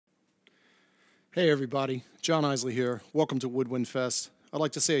Hey everybody, John Isley here. Welcome to Woodwind Fest. I'd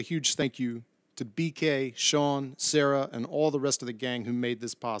like to say a huge thank you to BK, Sean, Sarah, and all the rest of the gang who made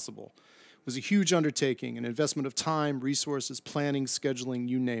this possible. It was a huge undertaking, an investment of time, resources, planning, scheduling,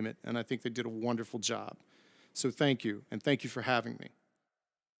 you name it, and I think they did a wonderful job. So thank you, and thank you for having me.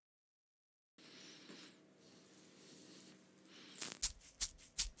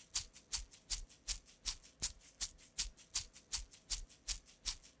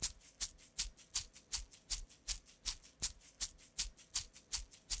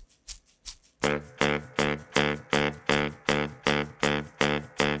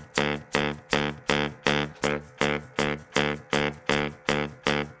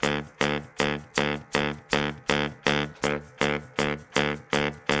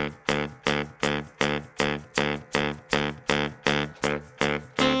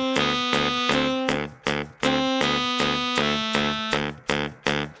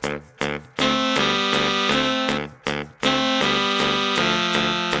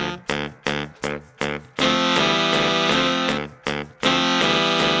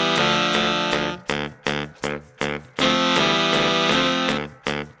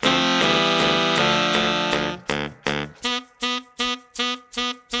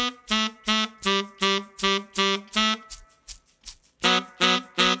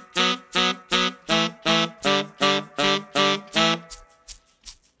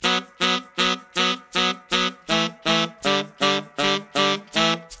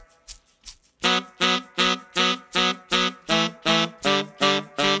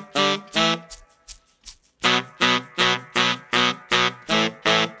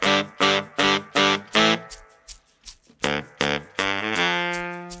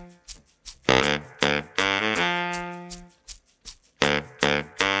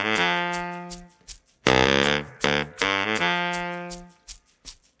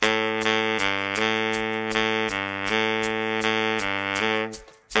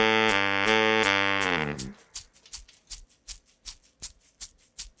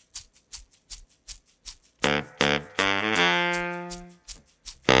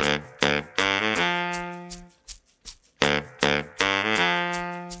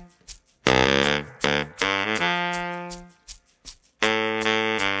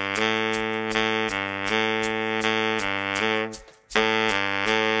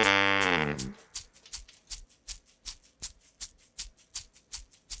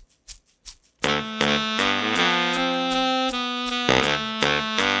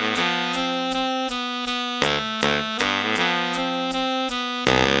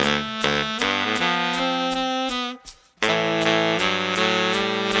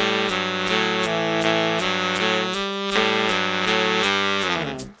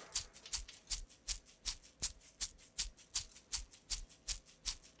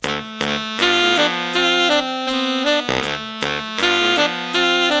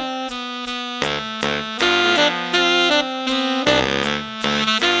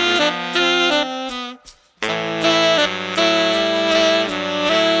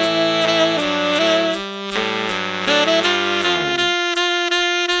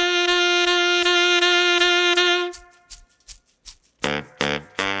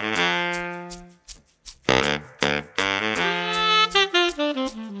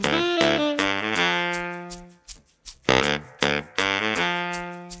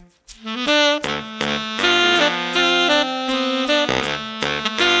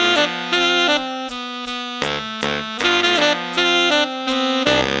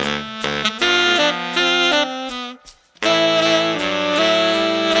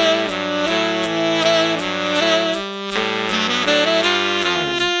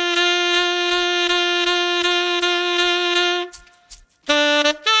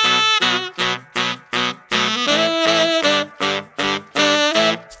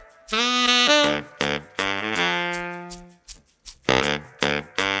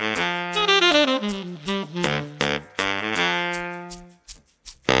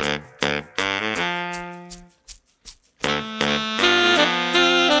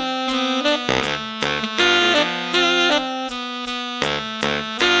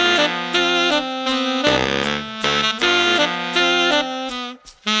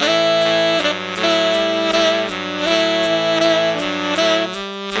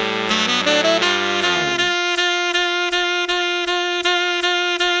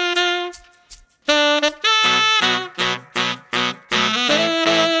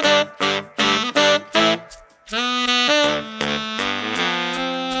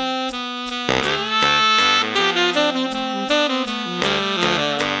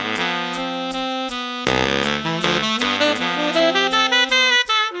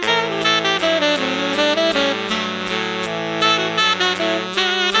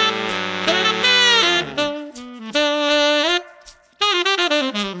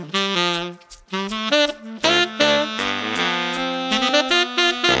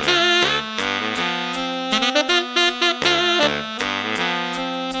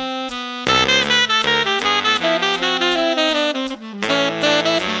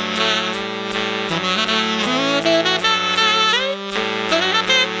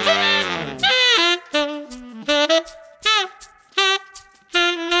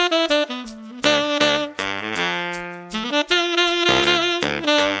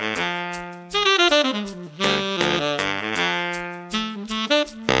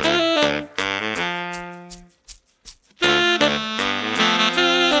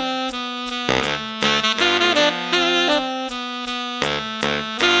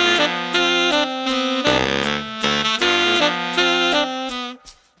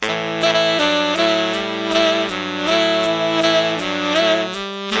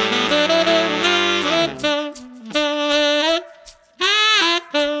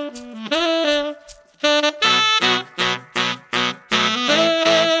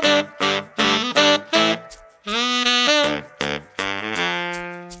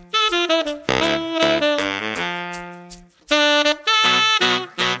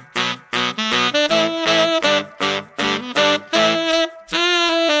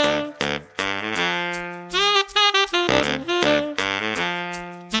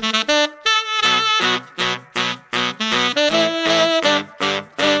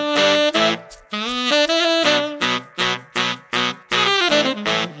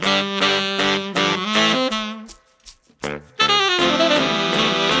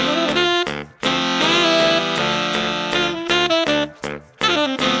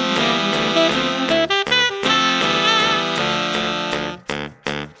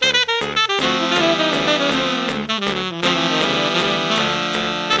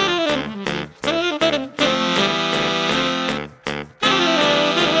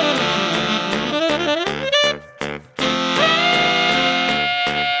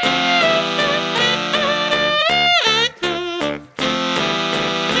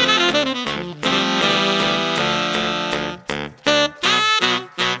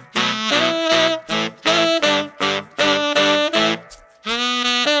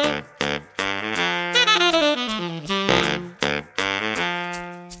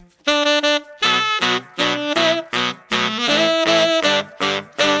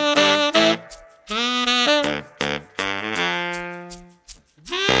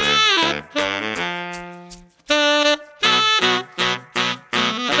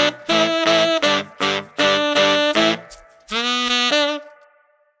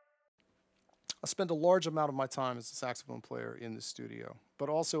 I spend a large amount of my time as a saxophone player in the studio, but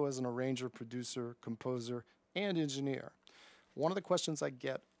also as an arranger, producer, composer, and engineer. One of the questions I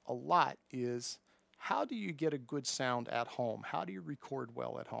get a lot is, how do you get a good sound at home? How do you record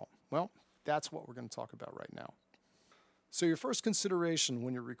well at home? Well, that's what we're going to talk about right now. So your first consideration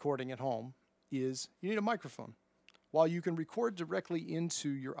when you're recording at home is you need a microphone. While you can record directly into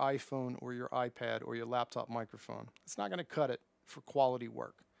your iPhone or your iPad or your laptop microphone, it's not going to cut it for quality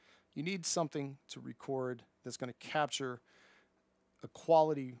work. You need something to record that's going to capture a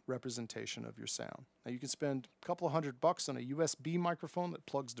quality representation of your sound. Now you can spend a couple of $100 on a USB microphone that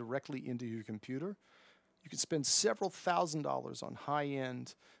plugs directly into your computer. You can spend several $1,000s on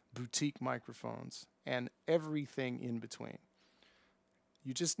high-end boutique microphones and everything in between.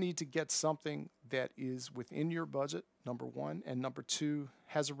 You just need to get something that is within your budget, number one, and number two,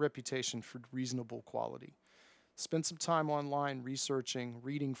 has a reputation for reasonable quality. Spend some time online researching,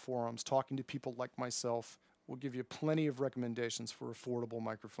 reading forums, talking to people like myself. We'll give you plenty of recommendations for affordable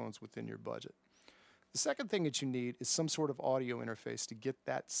microphones within your budget. The second thing that you need is some sort of audio interface to get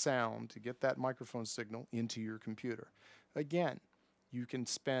that sound, to get that microphone signal into your computer. Again, you can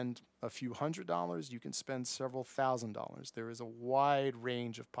spend a few $100s, you can spend several $1,000s. There is a wide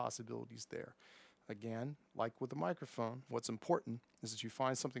range of possibilities there. Again, like with the microphone, what's important is that you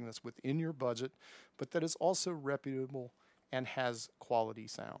find something that's within your budget, but that is also reputable and has quality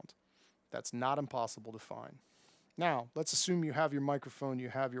sound. That's not impossible to find. Now, let's assume you have your microphone, you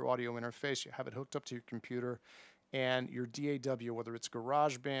have your audio interface, you have it hooked up to your computer, and your DAW, whether it's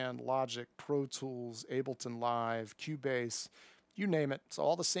GarageBand, Logic, Pro Tools, Ableton Live, Cubase, you name it. It's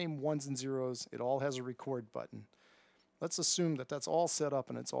all the same ones and zeros. It all has a record button. Let's assume that that's all set up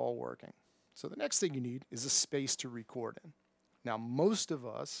and it's all working. So the next thing you need is a space to record in. Now, most of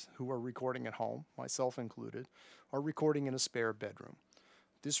us who are recording at home, myself included, are recording in a spare bedroom.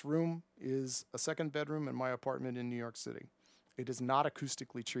 This room is a second bedroom in my apartment in New York City. It is not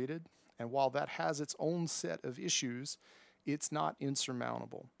acoustically treated, and while that has its own set of issues, it's not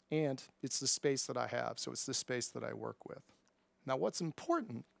insurmountable. And it's the space that I have, so it's the space that I work with. Now, what's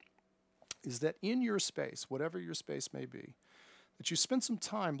important is that in your space, whatever your space may be, that you spend some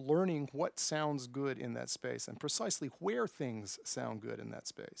time learning what sounds good in that space and precisely where things sound good in that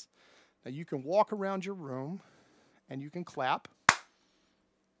space. Now, you can walk around your room and you can clap,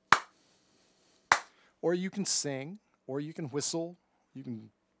 or you can sing, or you can whistle, you can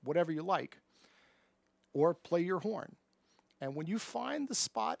whatever you like, or play your horn. And when you find the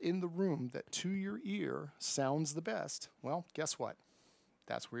spot in the room that to your ear sounds the best, well, guess what?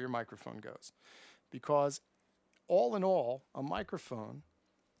 That's where your microphone goes. Because all in all, a microphone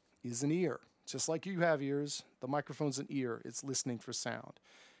is an ear. Just like you have ears, the microphone's an ear. It's listening for sound.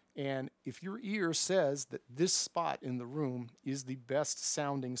 And if your ear says that this spot in the room is the best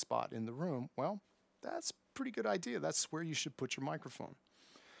sounding spot in the room, well, that's a pretty good idea. That's where you should put your microphone.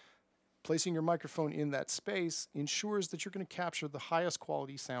 Placing your microphone in that space ensures that you're going to capture the highest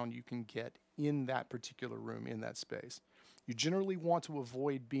quality sound you can get in that particular room, in that space. You generally want to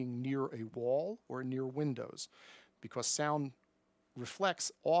avoid being near a wall or near windows because sound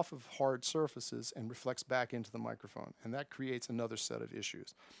reflects off of hard surfaces and reflects back into the microphone, and that creates another set of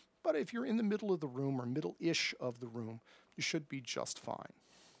issues. But if you're in the middle of the room or middle-ish of the room, you should be just fine.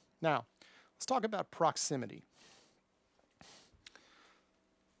 Now, let's talk about proximity.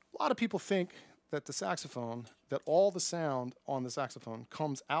 A lot of people think that the saxophone, that all the sound on the saxophone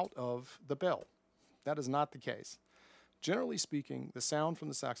comes out of the bell. That is not the case. Generally speaking, the sound from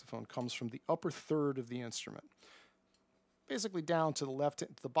the saxophone comes from the upper third of the instrument. basically down to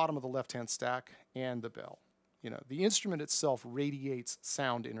the bottom of the left-hand stack and the bell. The instrument itself radiates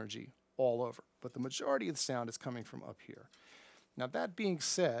sound energy all over, but the majority of the sound is coming from up here. Now, that being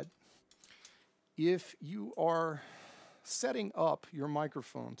said, if you are setting up your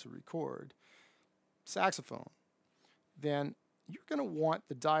microphone to record saxophone, then you're going to want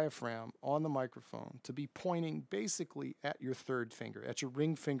the diaphragm on the microphone to be pointing basically at your third finger, at your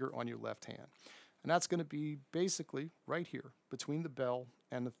ring finger on your left hand. And that's going to be basically right here between the bell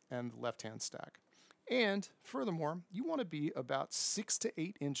and the left-hand stack. And furthermore, you want to be about 6 to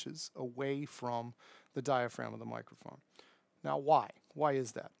 8 inches away from the diaphragm of the microphone. Now, why? Why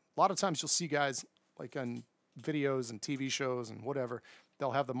is that? A lot of times you'll see guys, like on videos and TV shows and whatever,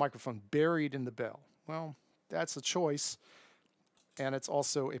 they'll have the microphone buried in the bell. Well, that's a choice, and it's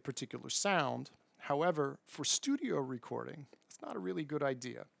also a particular sound. However, for studio recording, it's not a really good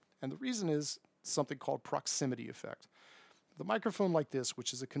idea. And the reason is something called proximity effect. The microphone like this,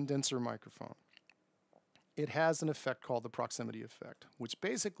 which is a condenser microphone, it has an effect called the proximity effect, which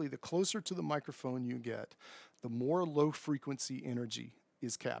basically the closer to the microphone you get, the more low frequency energy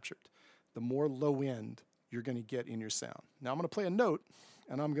is captured, the more low end you're going to get in your sound. Now I'm going to play a note,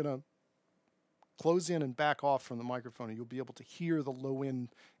 and I'm going to close in and back off from the microphone, and you'll be able to hear the low end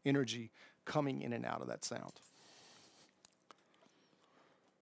energy coming in and out of that sound.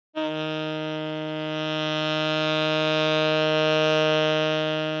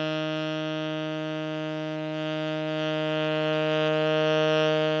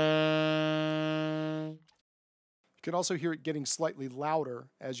 You can also hear it getting slightly louder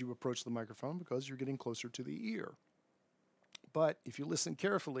as you approach the microphone because you're getting closer to the ear. But if you listen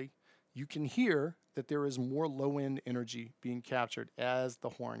carefully, you can hear that there is more low-end energy being captured as the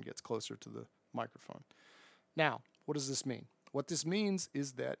horn gets closer to the microphone. Now, what does this mean? What this means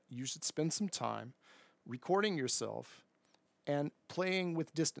is that you should spend some time recording yourself and playing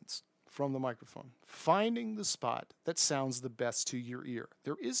with distance from the microphone, finding the spot that sounds the best to your ear.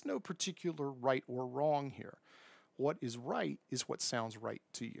 There is no particular right or wrong here. What is right is what sounds right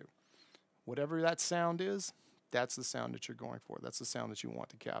to you. Whatever that sound is, that's the sound that you're going for. That's the sound that you want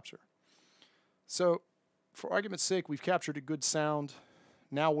to capture. So, for argument's sake, we've captured a good sound.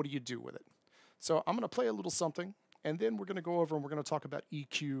 Now what do you do with it? So I'm going to play a little something, and then we're going to go over and we're going to talk about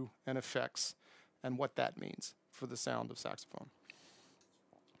EQ and effects and what that means for the sound of saxophone.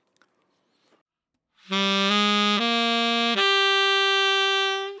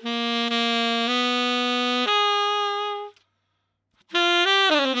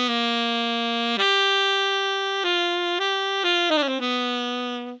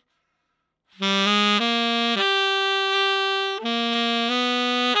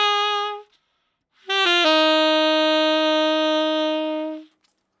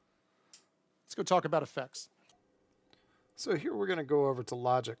 Let's go talk about effects. So here we're going to go over to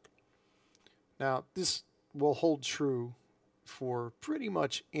Logic. Now, this will hold true for pretty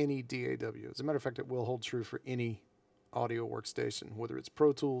much any DAW. As a matter of fact, it will hold true for any audio workstation, whether it's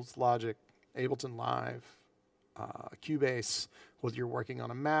Pro Tools, Logic, Ableton Live, Cubase, whether you're working on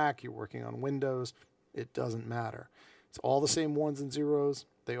a Mac, you're working on Windows, it doesn't matter. It's all the same ones and zeros.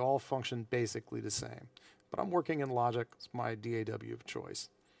 They all function basically the same. But I'm working in Logic. It's my DAW of choice.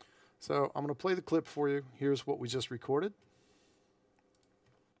 So I'm going to play the clip for you. Here's what we just recorded.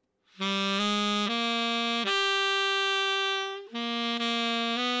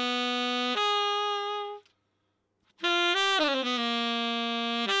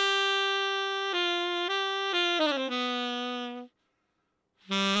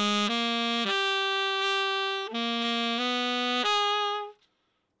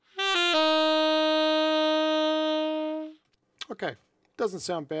 Okay, doesn't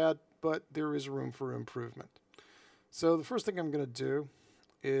sound bad, but there is room for improvement. So the first thing I'm going to do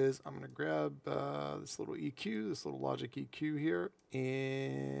is I'm going to grab this little EQ, this little Logic EQ here,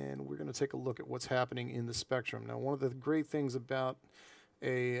 and we're going to take a look at what's happening in the spectrum. Now, one of the great things about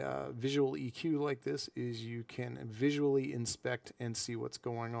a visual EQ like this is you can visually inspect and see what's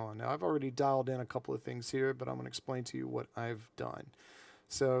going on. Now, I've already dialed in a couple of things here, but I'm going to explain to you what I've done.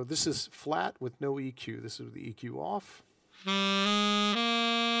 So this is flat with no EQ. This is the EQ off. I'm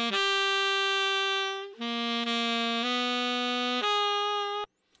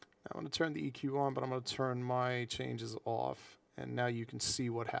going to turn the EQ on, but I'm going to turn my changes off, and now you can see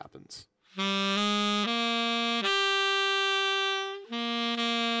what happens. So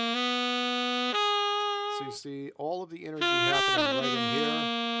you see all of the energy happening right in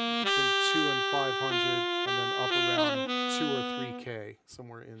here, between 2 and 500, and then up around 2 or 3K,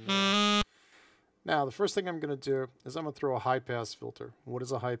 somewhere in there. Now, the first thing I'm going to do is I'm going to throw a high-pass filter. What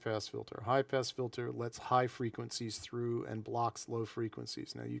is a high-pass filter? A high-pass filter lets high frequencies through and blocks low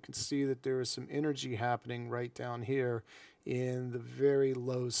frequencies. Now, you can see that there is some energy happening right down here in the very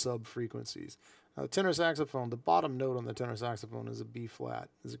low sub-frequencies. Now, the tenor saxophone, the bottom note on the tenor saxophone is a B flat,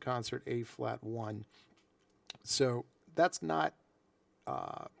 is a concert A flat 1. So that's not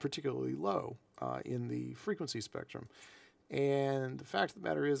particularly low in the frequency spectrum. And the fact of the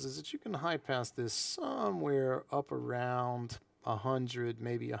matter is that you can high pass this somewhere up around 100,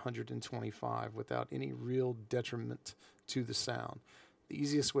 maybe 125 without any real detriment to the sound. The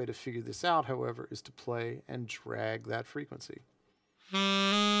easiest way to figure this out, however, is to play and drag that frequency. Now,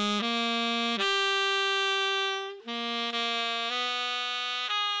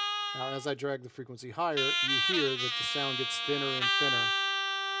 as I drag the frequency higher, you hear that the sound gets thinner and thinner.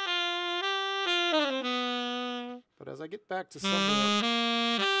 But as I get back to somewhere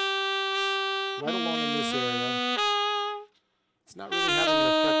right along in this area, it's not really having an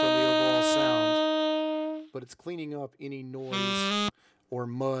effect on the overall sound, but it's cleaning up any noise or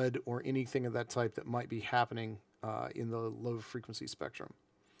mud or anything of that type that might be happening in the low frequency spectrum.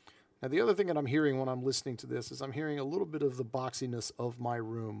 Now, the other thing that I'm hearing when I'm listening to this is I'm hearing a little bit of the boxiness of my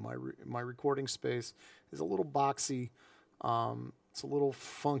room. My recording space is a little boxy. It's a little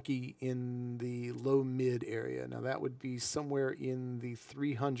funky in the low-mid area. Now, that would be somewhere in the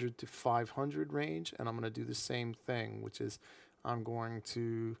 300 to 500 range, and I'm going to do the same thing, which is I'm going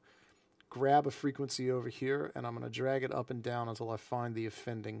to grab a frequency over here, and I'm going to drag it up and down until I find the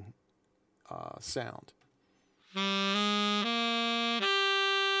offending sound.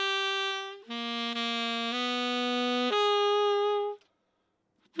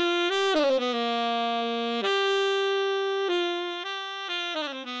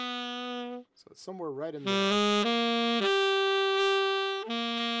 Somewhere right in there.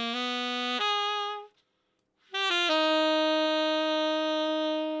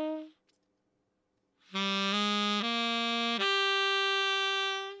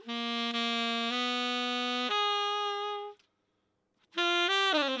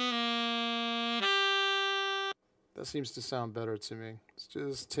 That seems to sound better to me. It's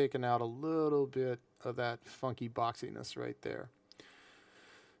just taking out a little bit of that funky boxiness right there.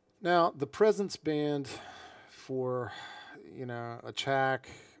 Now, the presence band for, a track,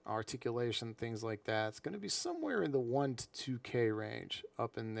 articulation, things like that, it's going to be somewhere in the 1 to 2K range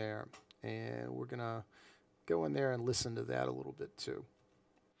up in there. And we're going to go in there and listen to that a little bit too.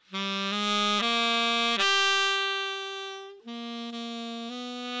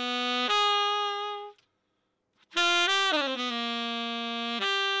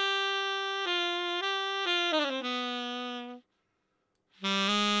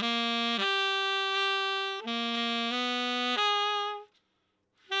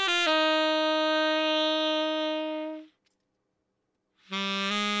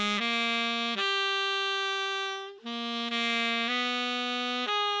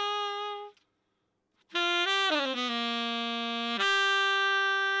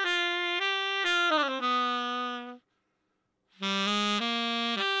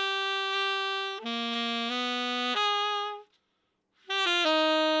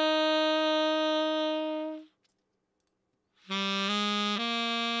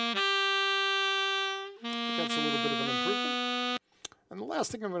 That's a little bit of an improvement. And the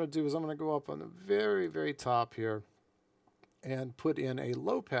last thing I'm going to do is I'm going to go up on the very, very top here and put in a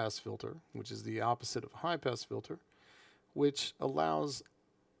low-pass filter, which is the opposite of a high-pass filter, which allows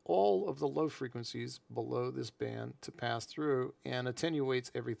all of the low frequencies below this band to pass through and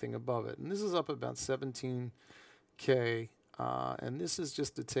attenuates everything above it. And this is up about 17K, and this is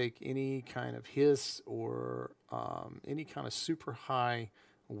just to take any kind of hiss or any kind of super high,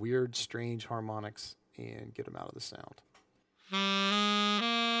 weird, strange harmonics and get them out of the sound.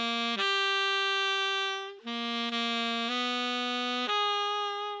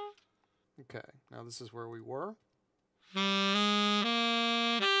 Okay, now this is where we were.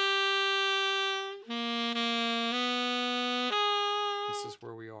 This is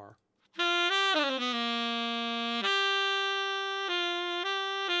where we are.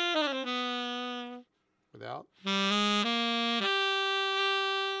 Without.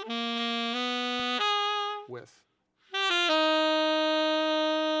 With.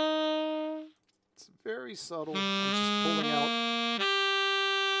 It's very subtle. I'm just pulling out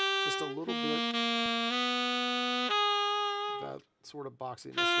just a little bit of that sort of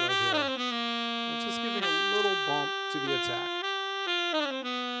boxiness right here. And just giving a little bump to the attack.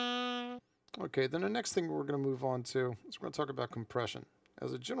 Okay, then the next thing we're going to move on to is we're going to talk about compression.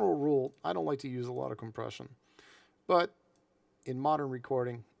 As a general rule, I don't like to use a lot of compression. But in modern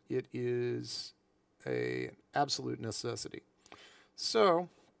recording, it is an absolute necessity. So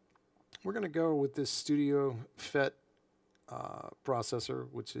we're going to go with this Studio FET processor,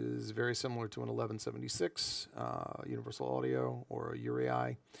 which is very similar to an 1176 Universal Audio or a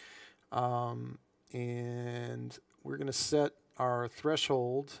UREI. And we're going to set our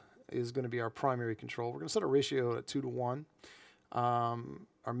threshold is going to be our primary control. We're going to set a ratio at 2 to 1.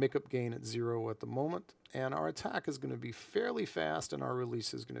 Our makeup gain at 0 at the moment. And our attack is going to be fairly fast, and our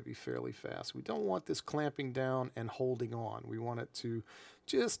release is going to be fairly fast. We don't want this clamping down and holding on. We want it to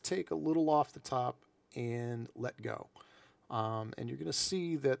just take a little off the top and let go. And you're going to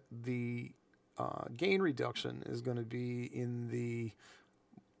see that the gain reduction is going to be in the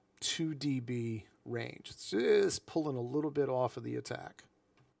 2 dB range. It's just pulling a little bit off of the attack.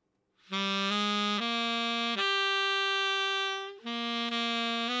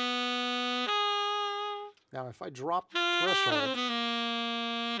 Now, if I drop the threshold,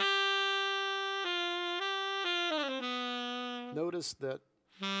 notice that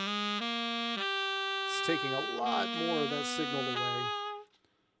it's taking a lot more of that signal away,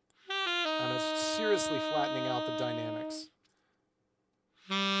 and it's seriously flattening out the dynamics.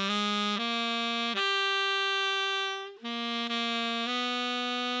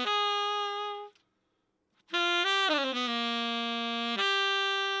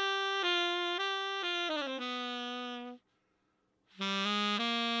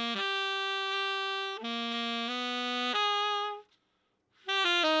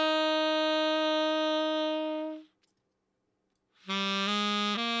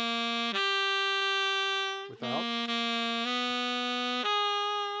 Without.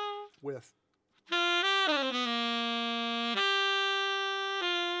 With.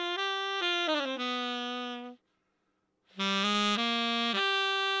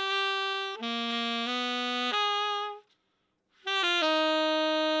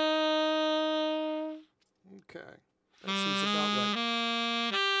 Okay, that seems about right.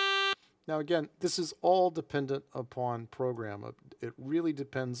 Now again, this is all dependent upon program. It really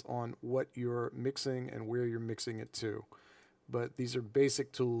depends on what you're mixing and where you're mixing it to. But these are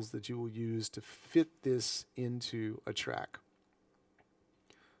basic tools that you will use to fit this into a track.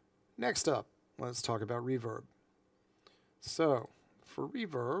 Next up, let's talk about reverb. So for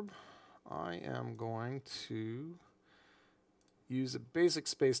reverb, I am going to use a basic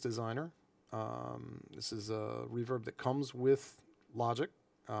space designer. This is a reverb that comes with Logic.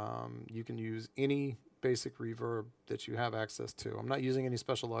 You can use any basic reverb that you have access to. I'm not using any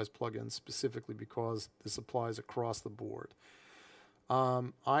specialized plugins specifically because this applies across the board.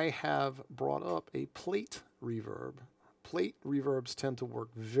 I have brought up a plate reverb. Plate reverbs tend to work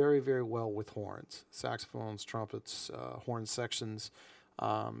very, very well with horns, saxophones, trumpets, horn sections.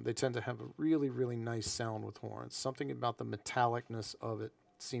 They tend to have a really, really nice sound with horns. Something about the metallicness of it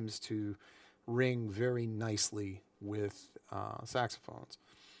seems to ring very nicely with saxophones.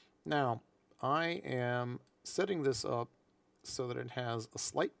 Now, I am setting this up so that it has a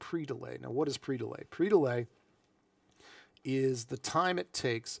slight pre-delay. Now, what is pre-delay? Pre-delay is the time it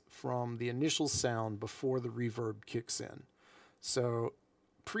takes from the initial sound before the reverb kicks in. So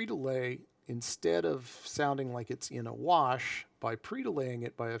pre-delay, instead of sounding like it's in a wash, by pre-delaying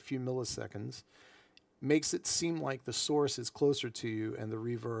it by a few milliseconds, makes it seem like the source is closer to you and the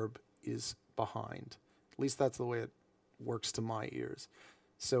reverb is behind. At least that's the way it works to my ears.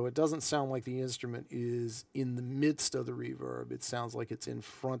 So it doesn't sound like the instrument is in the midst of the reverb. It sounds like it's in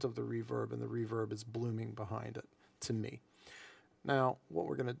front of the reverb and the reverb is blooming behind it, to me. Now, what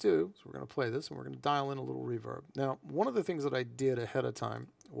we're going to do is we're going to play this and we're going to dial in a little reverb. Now, one of the things that I did ahead of time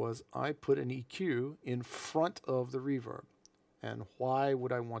was I put an EQ in front of the reverb. And why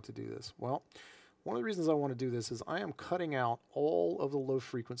would I want to do this? Well, one of the reasons I want to do this is I am cutting out all of the low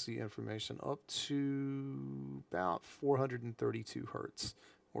frequency information up to about 432 hertz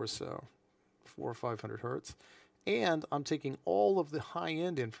or so, 400 or 500 hertz. And I'm taking all of the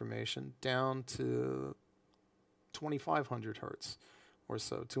high-end information down to 2500 hertz or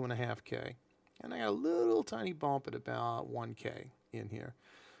so, 2.5K. And I got a little tiny bump at about 1K in here.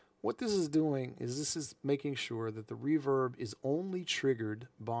 What this is doing is this is making sure that the reverb is only triggered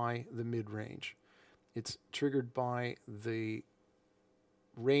by the mid-range. It's triggered by the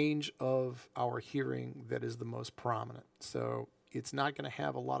range of our hearing that is the most prominent. So it's not going to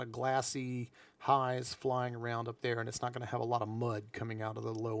have a lot of glassy highs flying around up there, and it's not going to have a lot of mud coming out of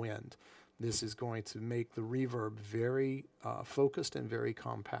the low end. This is going to make the reverb very focused and very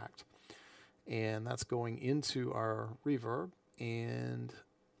compact. And that's going into our reverb. And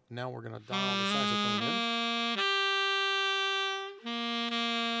now we're going to dial the saxophone in.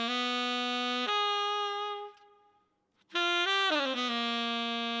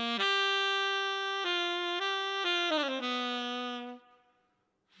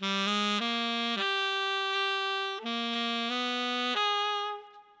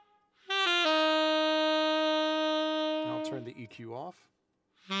 I'll turn the EQ off.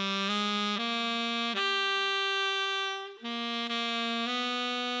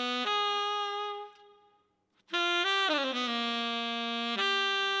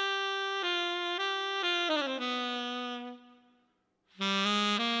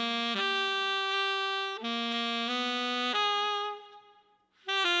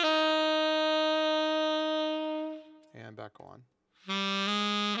 And back on.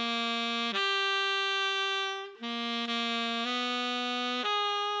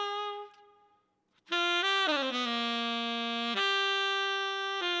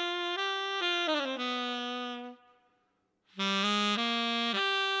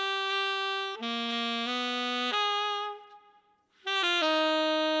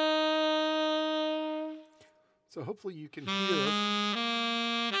 So hopefully you can hear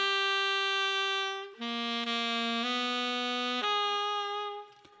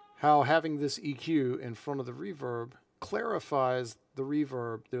how having this EQ in front of the reverb clarifies the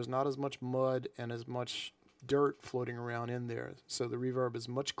reverb. There's not as much mud and as much dirt floating around in there. So the reverb is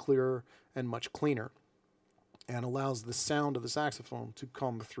much clearer and much cleaner and allows the sound of the saxophone to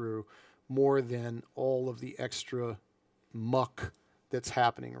come through more than all of the extra muck that's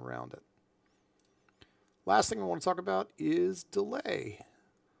happening around it. Last thing I want to talk about is delay.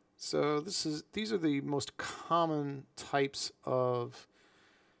 So these are the most common types of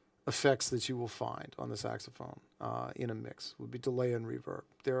effects that you will find on the saxophone in a mix. Would be delay and reverb.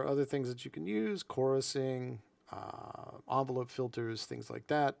 There are other things that you can use, chorusing, envelope filters, things like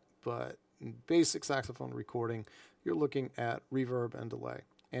that, but in basic saxophone recording, you're looking at reverb and delay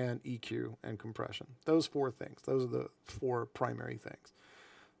and EQ and compression. Those four things. Those are the four primary things.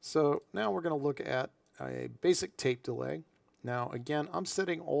 So now we're going to look at a basic tape delay. Now again, I'm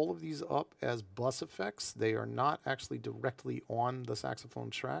setting all of these up as bus effects. They are not actually directly on the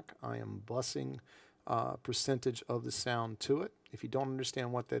saxophone track. I am busing a percentage of the sound to it. If you don't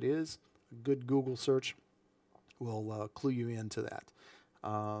understand what that is, a good Google search will clue you into that.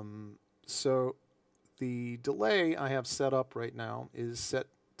 So the delay I have set up right now is set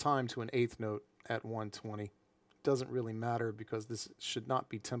time to an eighth note at 120. Doesn't really matter because this should not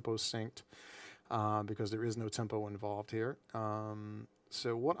be tempo synced. Because there is no tempo involved here.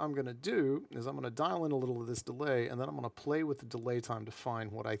 So what I'm going to do is I'm going to dial in a little of this delay, and then I'm going to play with the delay time to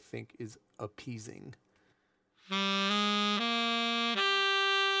find what I think is appeasing.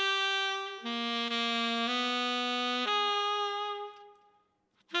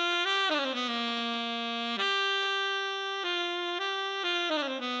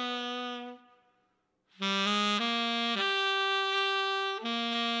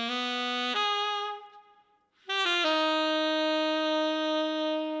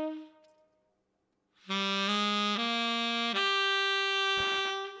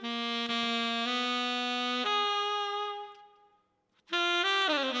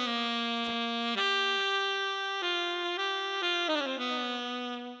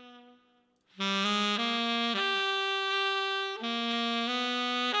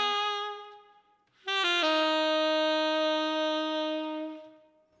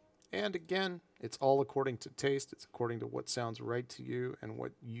 And again, it's all according to taste. It's according to what sounds right to you and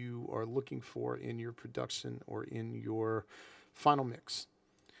what you are looking for in your production or in your final mix.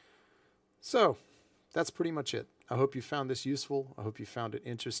 So that's pretty much it. I hope you found this useful. I hope you found it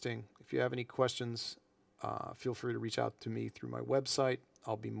interesting. If you have any questions, feel free to reach out to me through my website.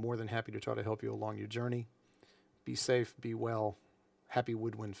 I'll be more than happy to try to help you along your journey. Be safe, be well. Happy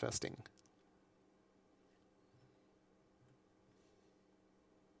woodwind festing.